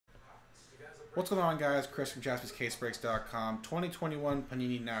What's going on, guys? Chris from JaspysCaseBreaks.com. 2021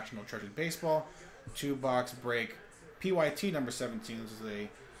 Panini National Treasure Baseball 2-box break PYT number 17. This is a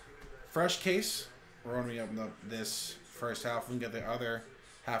fresh case. We're only up this first half. We can get the other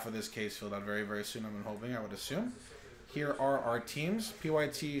half of this case filled out very, very soon. I'm hoping, I would assume. Here are our teams.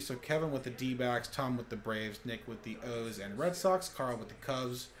 PYT, so Kevin with the D-backs, Tom with the Braves, Nick with the O's and Red Sox, Carl with the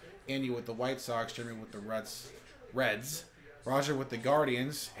Cubs, Andy with the White Sox, Jeremy with the Reds, Roger with the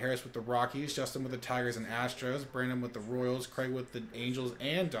Guardians, Harris with the Rockies, Justin with the Tigers and Astros, Brandon with the Royals, Craig with the Angels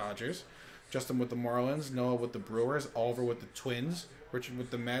and Dodgers, Justin with the Marlins, Noah with the Brewers, Oliver with the Twins, Richard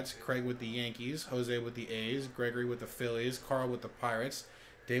with the Mets, Craig with the Yankees, Jose with the A's, Gregory with the Phillies, Carl with the Pirates,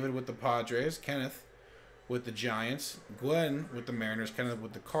 David with the Padres, Kenneth with the Giants, Glenn with the Mariners, Kenneth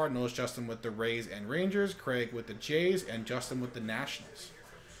with the Cardinals, Justin with the Rays and Rangers, Craig with the Jays, and Justin with the Nationals.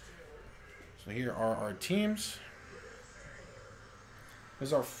 So here are our teams. This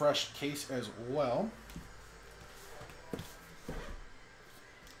is our fresh case as well.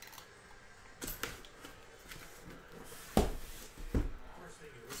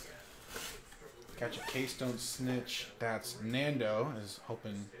 Catch a case, don't snitch. That's Nando is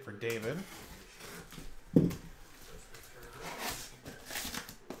hoping for David.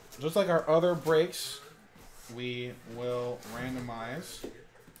 Just like our other breaks, we will randomize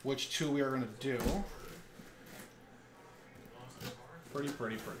which two we are going to do.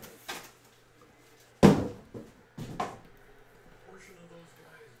 Pretty.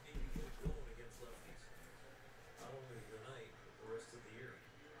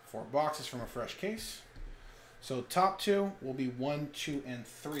 Four boxes from a fresh case. So top two will be 1, 2, and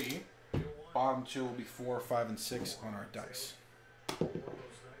 3. Bottom two will be 4, 5, and 6 on our dice.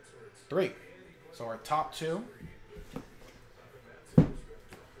 3. So our top two. I'll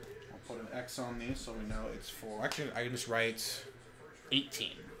put an X on these so we know it's 4. Actually, I can just write 18.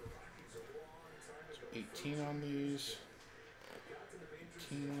 So 18 on these.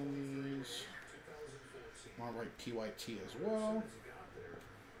 18 on these. I'll write PYT as well.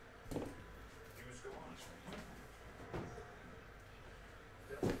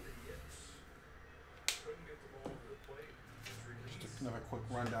 Just another quick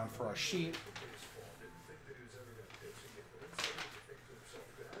rundown for our sheet.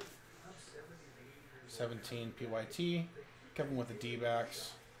 $17 PYT. Kevin with the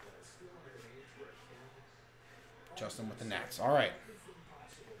D-backs. Justin with the Nats. All right.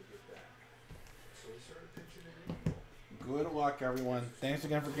 Good luck, everyone. Thanks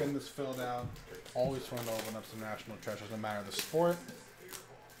again for getting this filled out. Always fun to open up some national treasures, no matter the sport.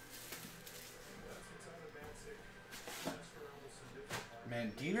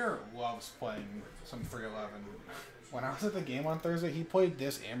 Man, Dieter loves playing some 311. When I was at the game on Thursday, he played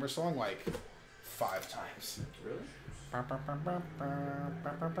this Amber song like 5 times. Really? Is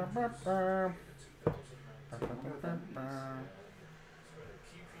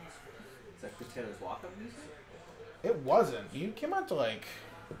that Chris Taylor's walk-up music? It wasn't. He came out to like.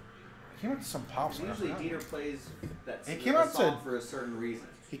 He came out to some pop song. Usually Dieter plays that song for a certain reason.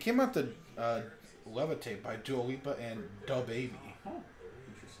 He came out to Levitate by Dua Lipa and Da Baby. Oh,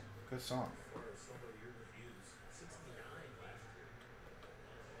 interesting. Good song.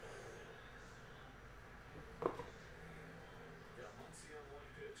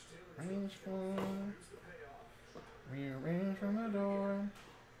 Rearrange from the door.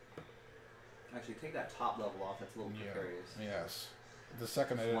 Actually, take that top level off. That's a little precarious. Yes. The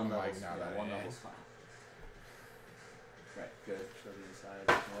second I didn't like now that one way. level's fine. Right, good. Show the inside.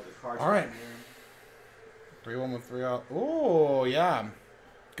 No other cards. All right. 3-1 with 3 out. Oh, yeah.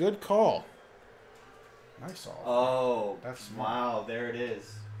 Good call. Nice all. Oh, that's smart. Wow. There it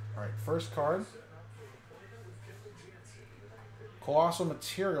is. All right, first card. Colossal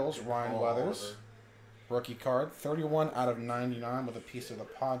Materials, Ryan Weathers. Rookie card, 31 out of 99 with a piece of the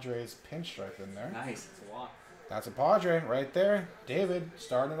Padres pinstripe in there. Nice. It's a lot. That's a Padre right there. David,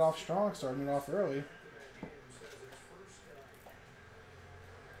 starting it off strong, starting it off early.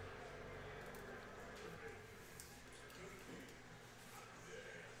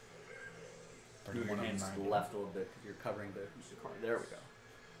 Move your hands to the left a little bit because you're covering the card. There we go.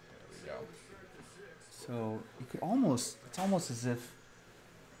 There we go. So you could almost, it's almost as if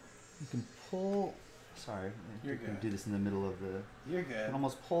you can pull, sorry, You're you can good. do this in the middle of the, You're you good. can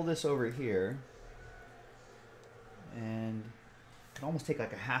almost pull this over here and you can almost take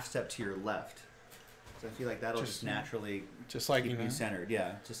like a half step to your left. So I feel like that'll just naturally just like keep you know. you centered.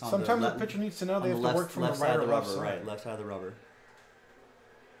 Yeah, just on Sometimes the the pitcher needs to know they have left, to work from the left right side or of the left rubber, side. right, left side of the rubber.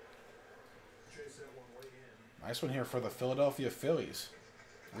 Nice one here for the Philadelphia Phillies.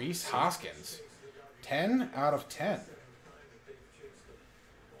 Rhys Hoskins. 10 out of 10.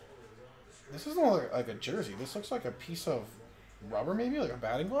 This doesn't look like a jersey. This looks like a piece of rubber, maybe like a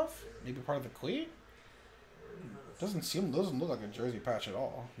batting glove, maybe part of the cleat. Doesn't look like a jersey patch at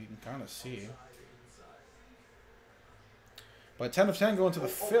all. You can kind of see. But 10 of 10 going to the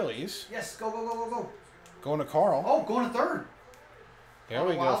Phillies. Yes, go, go, go, go, go. Going to Carl. Oh, going to third. There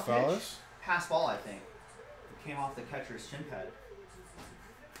we go, fellas. Pass ball, I think. It came off the catcher's shin pad.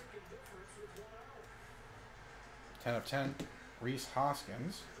 10 of 10. Reese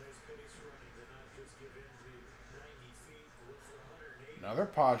Hoskins. Another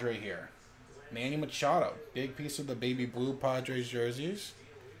Padre here. Manny Machado. Big piece of the baby blue Padres jerseys.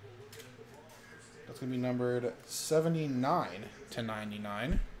 That's going to be numbered 79 to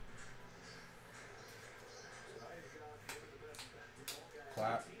 99.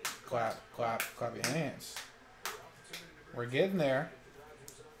 Clap, clap, clap, clap your hands. We're getting there.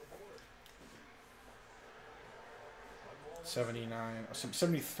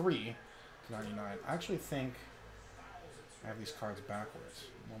 73 to 99. I actually think I have these cards backwards.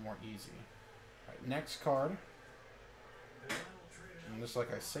 One more easy. All right, next card. And just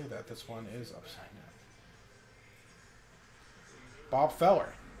like I say that, this one is upside down. Bob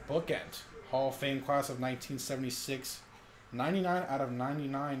Feller, bookend. Hall of Fame class of 1976. 99 out of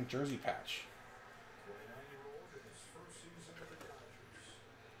 99 jersey patch.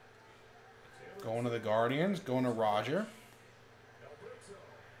 Going to the Guardians. Going to Roger.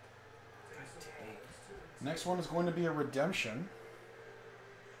 Next one is going to be a redemption.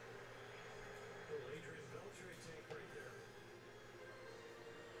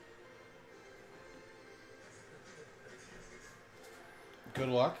 Good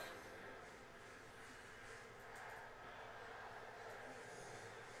luck.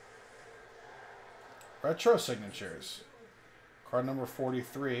 Retro signatures. Card number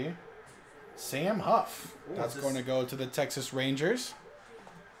 43. Sam Huff. Ooh, that's going to go to the Texas Rangers.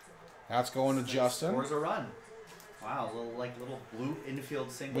 That's going to Justin. Scores a run. Wow, little blue infield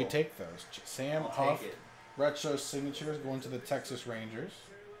single. We take those. Sam Huff. Retro signatures going to the Texas Rangers.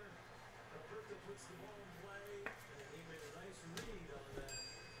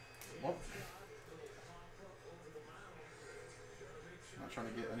 Whoop. Not trying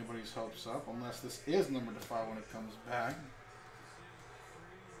to get anybody's hopes up unless this is number to 5 when it comes back.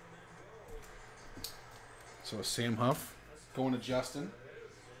 So Sam Huff going to Justin.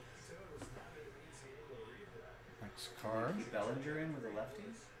 Next card. Keep Bellinger in with the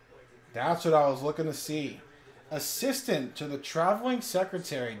lefties? That's what I was looking to see. Assistant to the traveling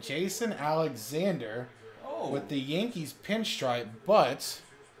secretary, Jason Alexander, with the Yankees pinstripe, but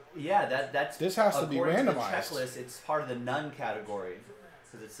yeah, that's this has to be randomized. To the checklist, it's part of the none category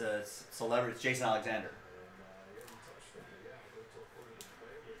because it's a celebrity. It's Jason Alexander.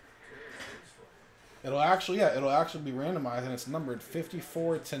 It'll actually be randomized, and it's numbered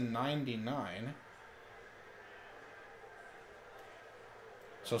 54 to 99.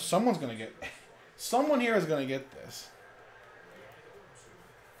 So someone here is gonna get this.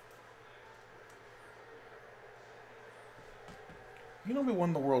 You know we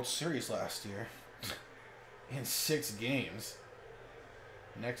won the World Series last year in 6 games.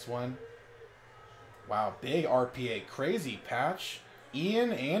 Next one. Wow, big RPA, crazy patch.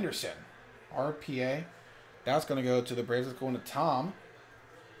 Ian Anderson, RPA. That's gonna go to the Braves. It's going to Tom.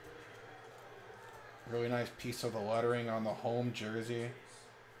 Really nice piece of the lettering on the home jersey.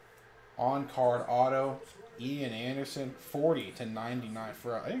 On card auto, Ian Anderson, 40 to 99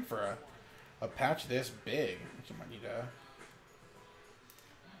 for a patch this big. You might need a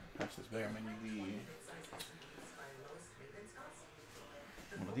patch this big. I mean, you need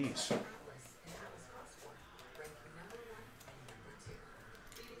one of these.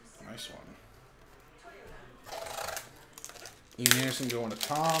 Nice one. Ian Anderson going to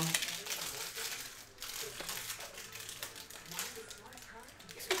Tom.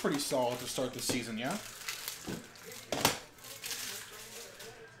 Pretty solid to start the season, yeah?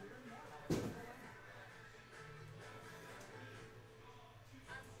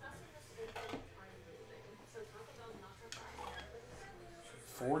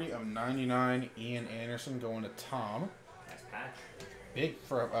 $40 of 99. Ian Anderson going to Tom. Nice patch. Big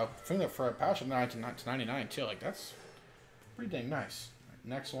for a patch of 9 to 99 too. Like that's pretty dang nice.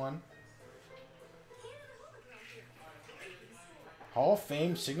 Next one. Hall of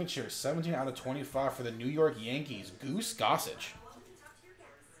Fame signature, 17 out of 25 for the New York Yankees. Goose Gossage.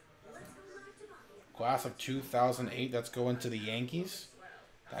 Class of 2008, that's going to the Yankees.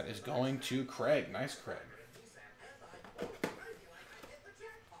 That is going to Craig. Nice, Craig.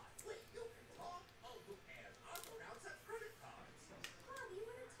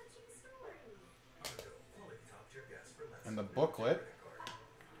 And the booklet.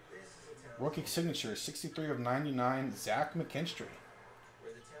 Rookie signature, 63 of 99, Zach McKinstry.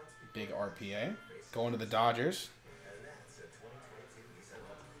 Big RPA. Going to the Dodgers.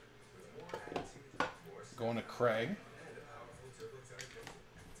 Going to Craig.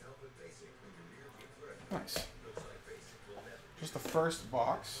 Nice. Just the first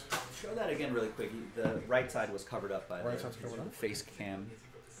box. Show that again really quick. The right side was covered up by Right the side's covered up? face cam.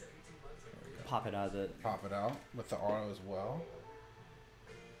 Pop it out of the... Pop it out with the auto as well.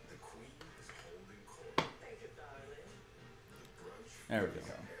 There we go.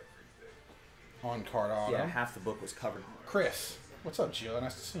 On card auto. Yeah, half the book was covered. Chris. What's up, Gio?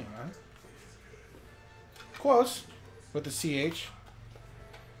 Nice to see you, man. Close. With the CH.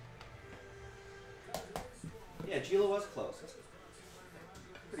 Yeah, Gila was close. That's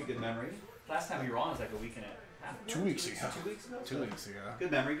pretty good memory. Last time we were on was like a week and a half ago. 2 weeks ago. 2 weeks ago? 2 weeks ago.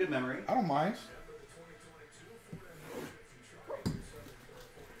 Good memory, good memory. I don't mind.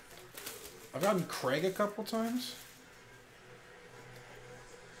 I've gotten Craig a couple times.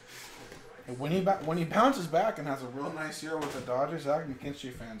 And when he bounces back and has a real nice year with the Dodgers, Zach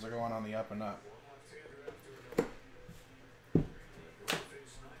McKinstry fans are going on the up and up.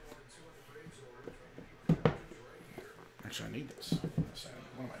 Actually, I need this. What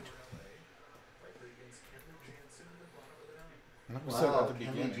am I doing? Like we said at the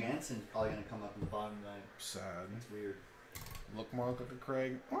beginning. Jansen's probably going to come up in the bottom line. Sad. That's weird. Look more like a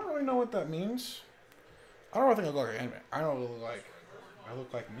Craig. I don't really know what that means. I don't think I look like anybody. I don't look like. I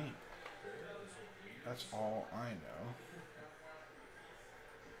look like me. That's all I know.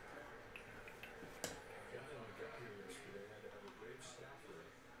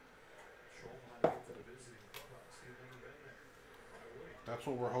 That's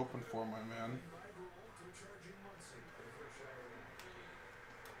what we're hoping for, my man.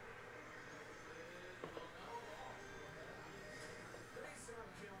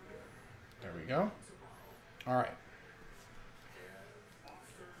 There we go. All right.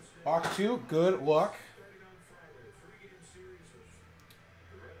 Box 2, good luck.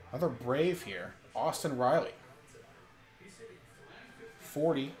 Another Brave here. Austin Riley.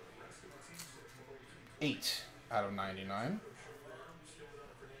 48 out of 99.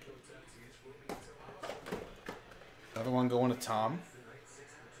 Another one going to Tom.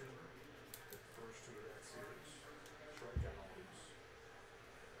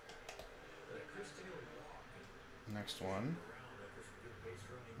 Next one.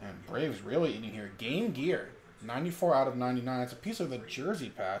 And Braves really eating here. Game Gear. 94 out of 99. It's a piece of the jersey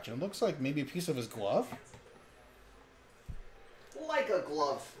patch. And it looks like maybe a piece of his glove. Like a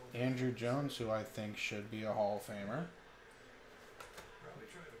glove. Andrew Jones, who I think should be a Hall of Famer.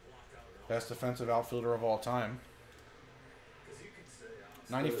 Best defensive outfielder of all time.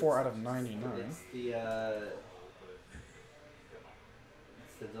 94 out of 99.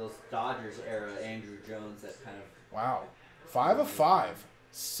 It's those Dodgers era Andrew Jones that kind of... Wow. 5 of 5.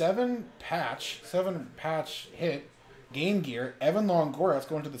 7 patch hit. Game Gear. Evan Longoria. That's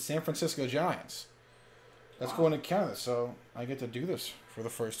going to the San Francisco Giants. That's going to Canada. So I get to do this for the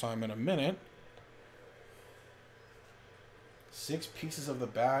first time in a minute. 6 pieces of the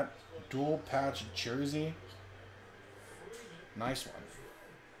bat. Dual patch jersey. Nice one.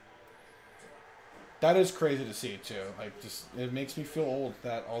 That is crazy to see too. Like, just it makes me feel old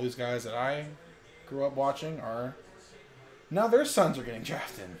that all these guys that I grew up watching are now their sons are getting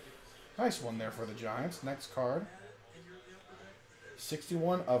drafted. Nice one there for the Giants. Next card.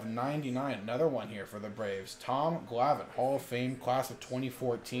 61 of 99. Another one here for the Braves. Tom Glavine, Hall of Fame, class of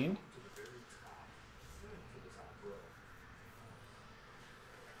 2014.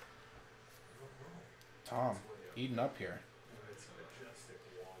 Tom, eating up here.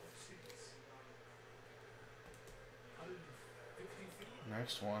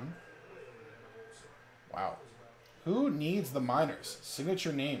 Next one. Wow. Who needs the minors?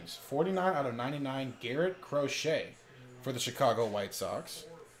 Signature names. 49 out of 99. Garrett Crochet for the Chicago White Sox.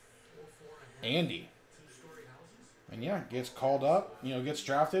 Andy. And yeah, gets called up, gets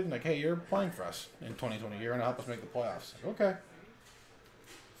drafted, and like, hey, you're playing for us in 2020. You're going to help us make the playoffs. Like, okay.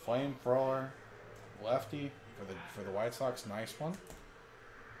 Flamethrower. Lefty for the White Sox. Nice one.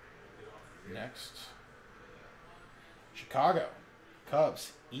 Next. Chicago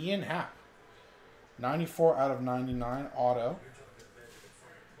Cubs. Ian Happ. 94 out of 99 auto.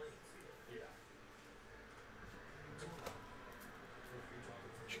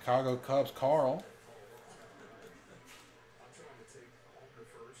 Chicago Cubs, Carl.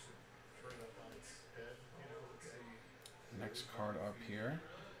 Next card up here.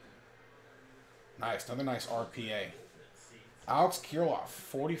 Nice, another nice RPA. Alex Kirilloff,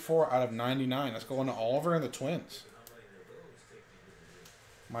 44 out of 99. That's going to Oliver and the Twins.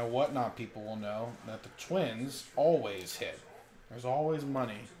 My whatnot people will know that the Twins always hit. There's always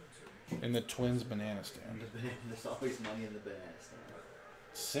money in the Twins banana stand. There's always money in the banana stand.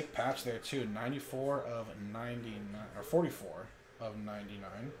 Sick patch there too. 94 of 99, or 44 of 99.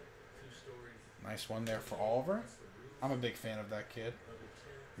 Nice one there for Oliver. I'm a big fan of that kid.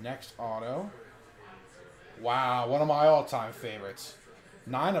 Next auto. Wow, one of my all-time favorites.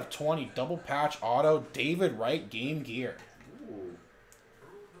 9 of 20 double patch auto. David Wright Game Gear. Ooh.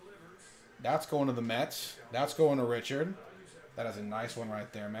 That's going to the Mets. That's going to Richard. That is a nice one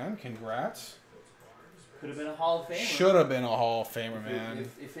right there, man. Congrats. Could have been a Hall of Famer. Should have been a Hall of Famer, man.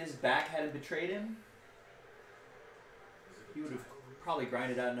 If his back hadn't betrayed him, he would have probably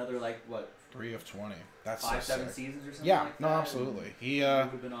grinded out another, like, what? 3 of 20. That's 5, so 7 sick. seasons or something Yeah, like no, that. absolutely. He would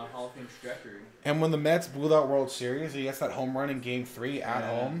have been on a Hall of Fame trajectory. and when the Mets blew that World Series, he gets that home run in Game 3 at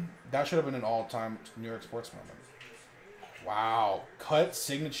home. That should have been an all-time New York sports moment. Wow. Cut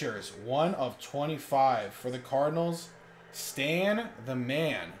signatures. 1 of 25 for the Cardinals. Stan the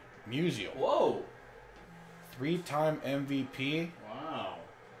Man Musial. Whoa. 3-time MVP. Wow.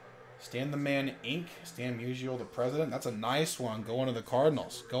 Stan the Man Inc. Stan Musial, the president. That's a nice one. Going to the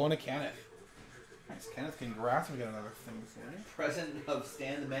Cardinals. Going to Kenneth. Nice. Kenneth, congrats. We got another thing for you. President of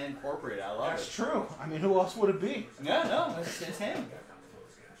Stan the Man Incorporated. I love That's it. true. I mean, who else would it be? Yeah, no, it's him.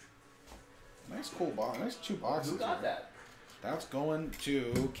 Nice, cool box. Nice 2 boxes. Who got here. that? That's going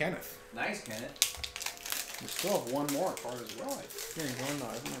to Kenneth. Nice, Kenneth. We still have one more card as well. I think. One,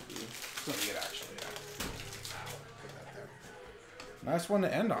 no, it might be. It's going to be it, actually. Yeah. Put that there. Nice one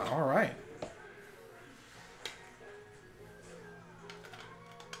to end on. All right.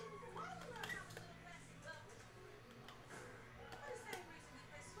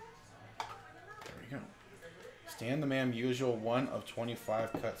 There we go. Stan the Man Usual 1 of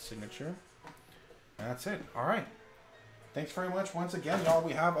 25 cut signature. And that's it. All right. Thanks very much once again, y'all.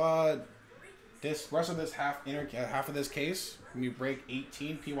 We have this rest of this half of this case. When you break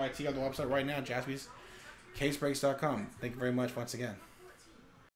 18 PYT on the website right now, jaspyscasebreaks.com. Thank you very much once again.